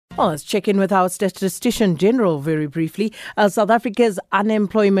Well, let's check in with our Statistician General very briefly. South Africa's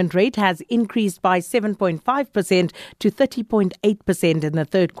unemployment rate has increased by 7.5% to 30.8% in the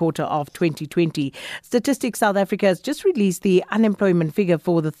third quarter of 2020. Statistics South Africa has just released the unemployment figure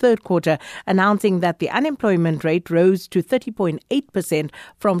for the third quarter, announcing that the unemployment rate rose to 30.8%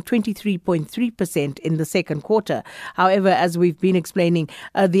 from 23.3% in the second quarter. However, as we've been explaining,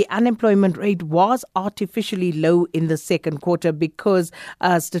 the unemployment rate was artificially low in the second quarter because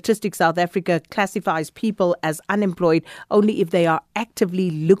Statistics South Africa classifies people as unemployed only if they are actively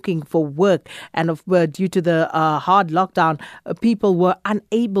looking for work. And due to the hard lockdown, people were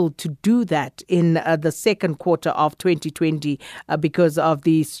unable to do that in the second quarter of 2020 because of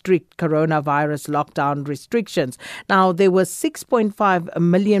the strict coronavirus lockdown restrictions. Now, there were 6.5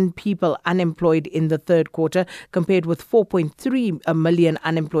 million people unemployed in the third quarter, compared with 4.3 million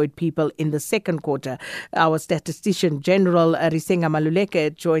unemployed people in the second quarter. Our Statistician General, Risenga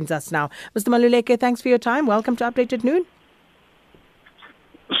Maluleke, joins us now. Mr. Maluleke, thanks for your time. Welcome to Update at Noon.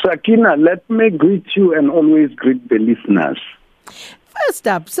 Sakina, let me greet you and always greet the listeners. First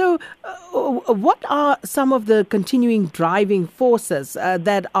up, what are some of the continuing driving forces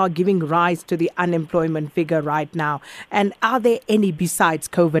that are giving rise to the unemployment figure right now? And are there any besides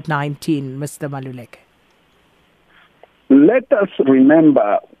COVID-19, Mr. Maluleke? Let us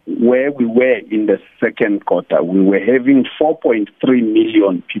remember where we were in the second quarter. We were having 4.3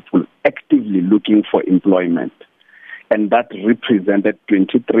 million people actively looking for employment, and that represented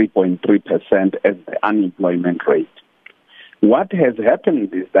 23.3% as the unemployment rate. What has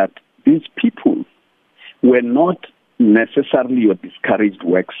happened is that these people were not necessarily a discouraged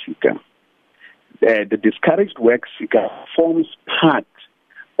work seeker. The discouraged work seeker forms part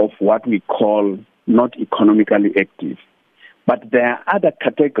of what we call not economically active. But there are other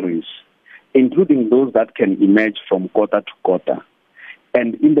categories, including those that can emerge from quarter to quarter.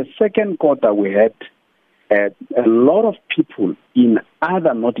 And in the second quarter, we had a lot of people in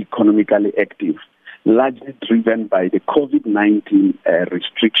other not economically active, largely driven by the COVID-19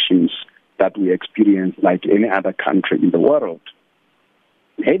 restrictions that we experience like any other country in the world.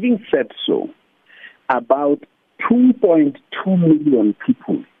 Having said so, about 2.2 million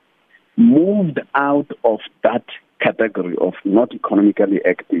people moved out of that category of not economically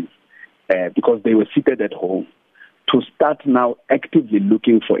active because they were seated at home to start now actively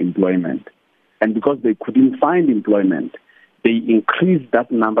looking for employment. And because they couldn't find employment, they increased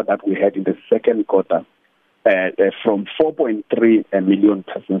that number that we had in the second quarter from 4.3 million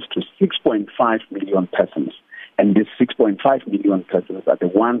persons to 6.5 million persons. And these 6.5 million persons are the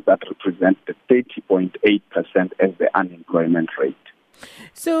ones that represent the 30.8% as the unemployment rate.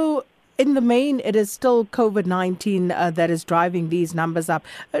 So, in the main, it is still COVID-19 that is driving these numbers up.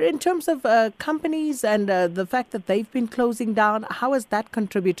 In terms of companies and the fact that they've been closing down, how has that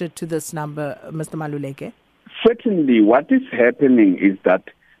contributed to this number, Mr. Maluleke? Certainly, what is happening is that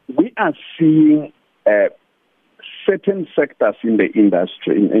we are seeing certain sectors in the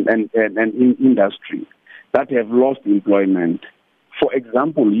industry and in industry that have lost employment. For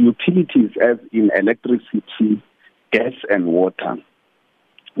example, utilities as in electricity, gas and water.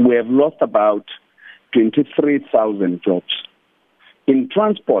 We have lost about 23,000 jobs. In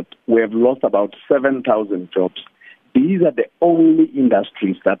transport, we have lost about 7,000 jobs. These are the only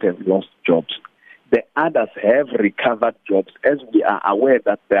industries that have lost jobs. The others have recovered jobs, as we are aware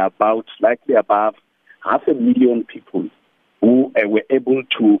that there are about slightly above 500,000 people who were able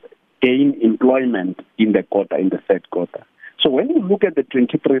to gain employment in the quarter, in the third quarter. So when you look at the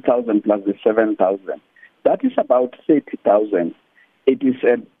 23,000 plus the 7,000, that is about 30,000. It is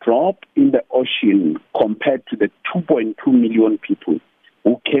a drop in the ocean compared to the 2.2 million people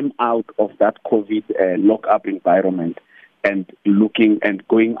who came out of that COVID lock-up environment and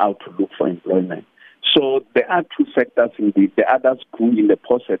going out to look for employment. So there are two sectors indeed. The others grew in the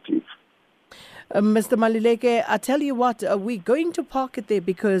positive. Mr. Maluleke, I tell you what, we're going to park it there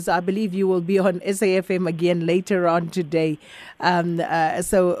because I believe you will be on SAFM again later on today.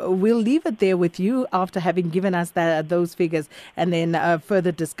 So we'll leave it there with you after having given us those figures, and then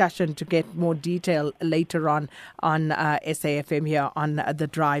further discussion to get more detail later on SAFM here on the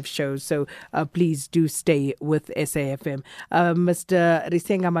Drive Show. So please do stay with SAFM. Mr.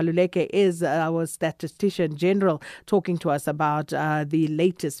 Risenga Maluleke is our Statistician General talking to us about the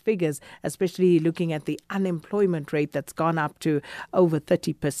latest figures, especially looking at the unemployment rate that's gone up to over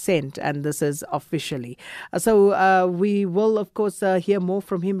 30%, and this is officially. So we will, of course, hear more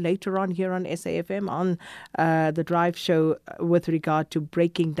from him later on here on SAFM on the Drive Show with regard to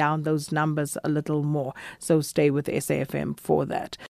breaking down those numbers a little more. So stay with SAFM for that.